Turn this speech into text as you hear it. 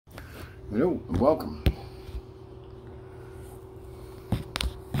Hello and welcome.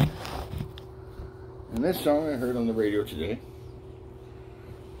 And this song I heard on the radio today.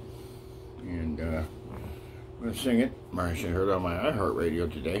 And I'm going to sing it. I should heard it on my iHeart radio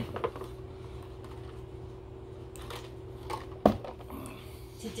today.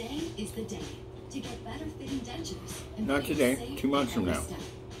 Today is the day to get better fitting dentures. And Not today, 2 months from now. Step.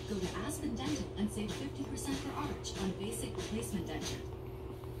 Go to Aspen Dental and save 50% per arch on basic replacement denture.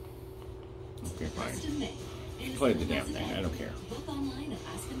 Okay, fine. First of May. Play the damn thing. I don't care. Book online at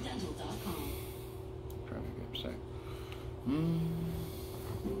aspendental.com. Trying to get upset.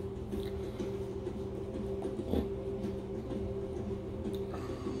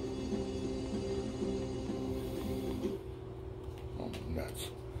 Oh, nuts.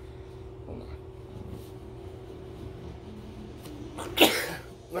 Hold on.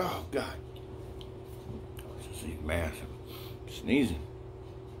 Oh, God. This is massive. Sneezing.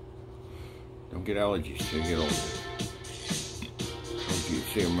 Don't get allergies till you get older. Hope you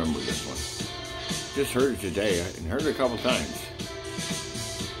see, remember this one. Just heard it today and heard it a couple times.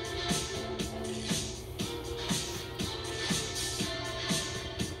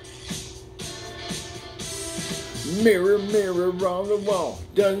 Mirror, mirror on the wall,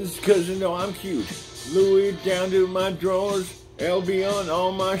 done cause you know I'm cute. Louis down to my drawers, LB on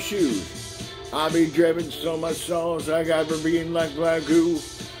all my shoes. I be driving so much sauce, I got for being like black goo.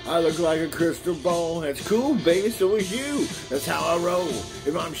 I look like a crystal ball. That's cool, baby, so is you. That's how I roll.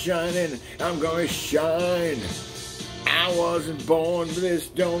 If I'm shining, I'm gonna shine. I wasn't born for this,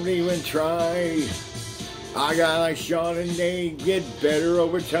 don't even try. I got like Sean and they get better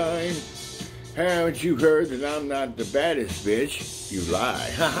over time. Haven't you heard that I'm not the baddest bitch? You lie.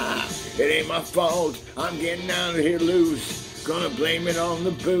 Haha, it ain't my fault. I'm getting out of here loose. Gonna blame it on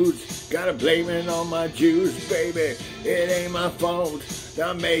the boots. Gotta blame it on my juice, baby. It ain't my fault.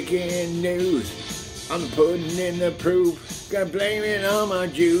 I'm making news. I'm putting in the proof. Gotta blame it on my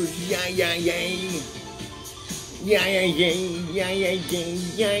juice. Yeah, yeah, yeah. Yeah, yeah, yeah. Yeah, yeah, yeah.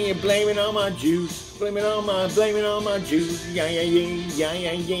 Yeah, yeah. Blame it on my juice. Blame it on my juice. Yeah, yeah, yeah. Yeah,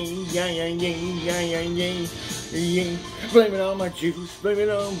 yeah, yeah. Yeah, yeah, yeah. Yeah, yeah, yeah. Yeah. Blame it on my juice. Blame it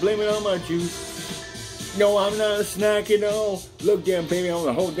on my juice. No, I'm not a snack at all. Look down, baby, on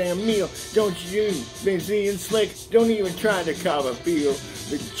the whole damn meal. Don't you been seeing slick? Don't even try to carve a feel.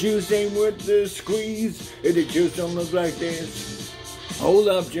 The juice ain't worth the squeeze. If the juice don't look like this. Hold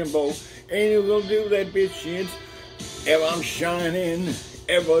up, Jimbo. Ain't you gonna do that bitch shit? If I'm shining,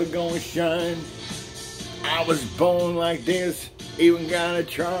 ever gonna shine. I was born like this, even gotta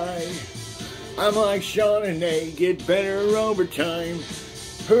try. I'm like Sean and they get better over time.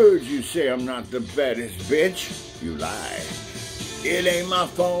 Heard you say I'm not the baddest bitch. You lie. It ain't my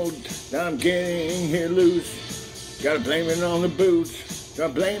fault. I'm getting here loose. Gotta blame it on the boots.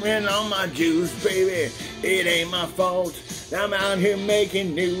 Gotta blame it on my juice, baby. It ain't my fault. I'm out here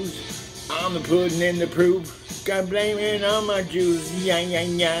making news. I'm the pudding in the proof. Gotta blame it on my juice. Yeah, yeah,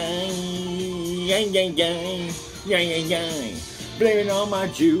 yeah. Yeah, yeah, yeah. Yeah, yeah, yeah. Blame it on my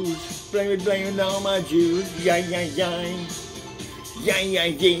juice. Blame it on my juice. Yeah, yeah, yeah. Yeah, yeah,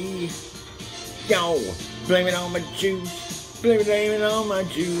 yeah. Yo, blame it on my juice. Blame it on my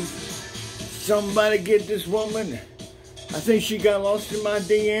juice. Somebody get this woman. I think she got lost in my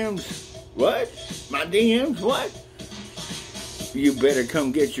DMs. What? My DMs? What? You better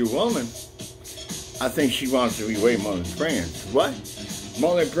come get your woman. I think she wants to be way more than friends. What?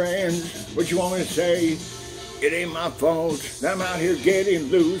 More than friends? What you want me to say? It ain't my fault. I'm out here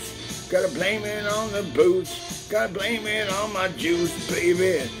getting loose. Gotta blame it on the boots. Gotta blame it on my juice,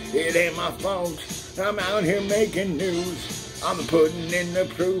 baby. It ain't my fault. I'm out here making news. I'm putting in the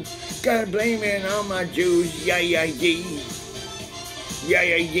proof. Gotta blame it on my juice. Yeah, yeah, yeah. Yeah,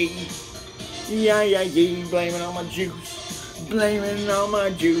 yeah, yeah. Yeah, yeah, yeah. Blame it on my juice. Blame it on my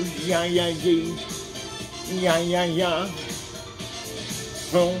juice. Yeah, yeah, yeah. Yeah, yeah, yeah.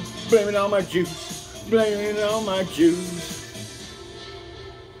 Oh, blame it on my juice. Blame it on my juice.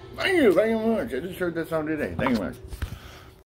 Thank you very much. I just heard that song today. Thank you much.